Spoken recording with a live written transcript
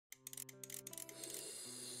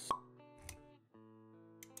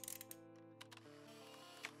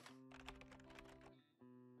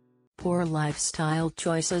Poor lifestyle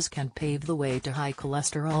choices can pave the way to high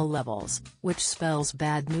cholesterol levels, which spells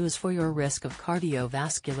bad news for your risk of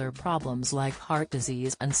cardiovascular problems like heart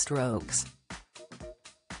disease and strokes.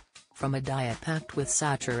 From a diet packed with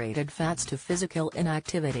saturated fats to physical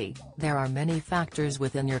inactivity, there are many factors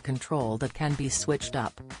within your control that can be switched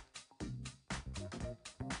up.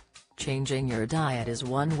 Changing your diet is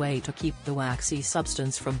one way to keep the waxy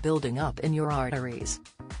substance from building up in your arteries.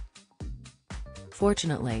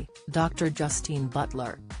 Fortunately, Dr. Justine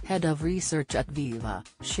Butler, head of research at Viva,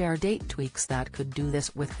 shared 8 tweaks that could do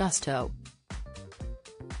this with gusto.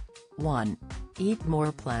 1. Eat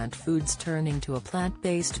more plant foods. Turning to a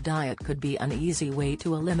plant-based diet could be an easy way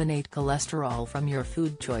to eliminate cholesterol from your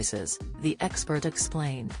food choices, the expert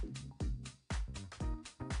explained.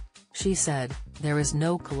 She said, "There is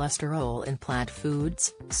no cholesterol in plant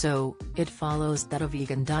foods, so it follows that a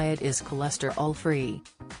vegan diet is cholesterol-free.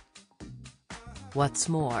 What's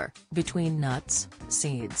more, between nuts,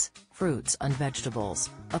 seeds, fruits and vegetables,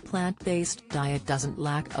 a plant-based diet doesn't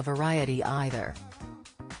lack a variety either."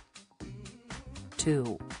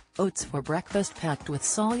 2. Oats for breakfast. Packed with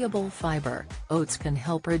soluble fiber, oats can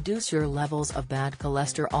help reduce your levels of bad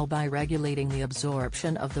cholesterol by regulating the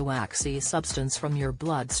absorption of the waxy substance from your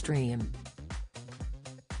bloodstream.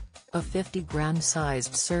 A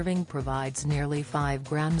 50-gram-sized serving provides nearly 5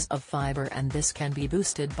 grams of fiber, and this can be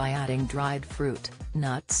boosted by adding dried fruit,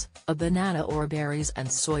 nuts, a banana or berries and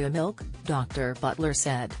soya milk, Dr. Butler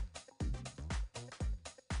said.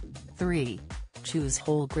 3. Choose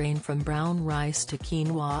whole grain. From brown rice to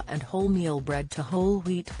quinoa and wholemeal bread to whole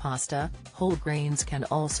wheat pasta, whole grains can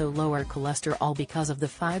also lower cholesterol because of the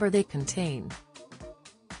fiber they contain.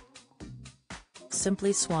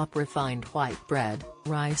 Simply swap refined white bread,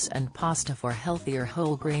 rice and pasta for healthier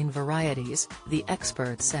whole grain varieties, the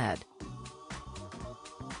expert said.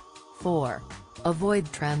 4.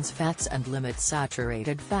 Avoid trans fats and limit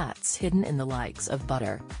saturated fats hidden in the likes of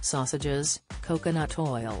butter, sausages, coconut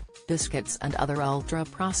oil, biscuits and other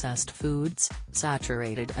ultra-processed foods.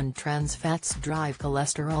 Saturated and trans fats drive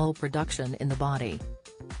cholesterol production in the body.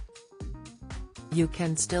 You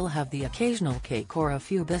can still have the occasional cake or a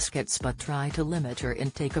few biscuits, but try to limit your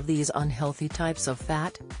intake of these unhealthy types of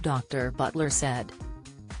fat, Dr. Butler said.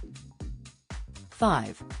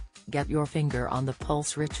 5. Get your finger on the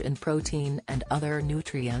pulse. Rich in protein and other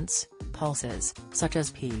nutrients, pulses, such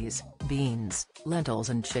as peas, beans, lentils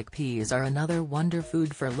and chickpeas are another wonder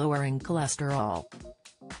food for lowering cholesterol.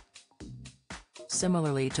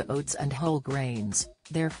 Similarly to oats and whole grains,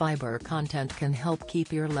 their fiber content can help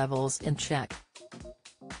keep your levels in check.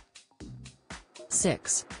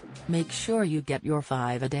 6. Make sure you get your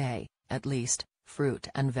 5 a day, at least. Fruit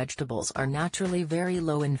and vegetables are naturally very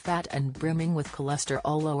low in fat and brimming with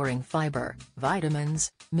cholesterol-lowering fiber,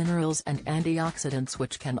 vitamins, minerals and antioxidants,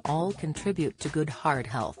 which can all contribute to good heart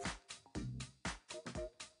health.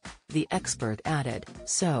 The expert added,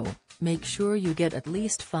 so, make sure you get at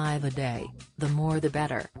least 5 a day, the more the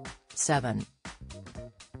better. 7.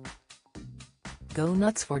 Go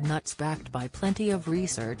nuts. For nuts. Backed by plenty of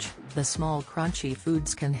research, the small crunchy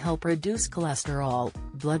foods can help reduce cholesterol,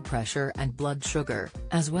 blood pressure and blood sugar,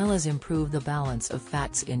 as well as improve the balance of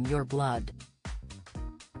fats in your blood.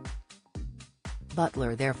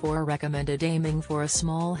 Butler therefore recommended aiming for a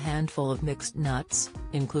small handful of mixed nuts,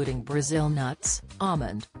 including Brazil nuts,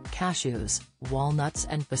 almond, cashews, walnuts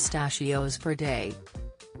and pistachios per day.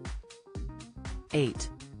 8.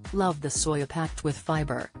 Love the soya. Packed with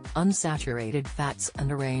fiber, unsaturated fats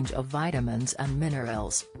and a range of vitamins and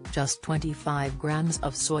minerals, just 25 grams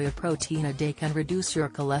of soya protein a day can reduce your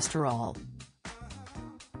cholesterol.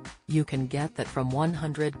 You can get that from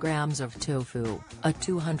 100 grams of tofu, a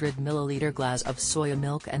 200 milliliter glass of soya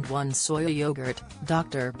milk and 1 soya yogurt,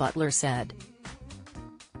 Dr. Butler said.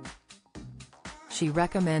 She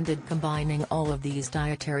recommended combining all of these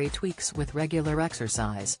dietary tweaks with regular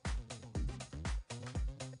exercise.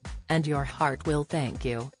 And your heart will thank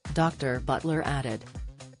you, Dr. Butler added.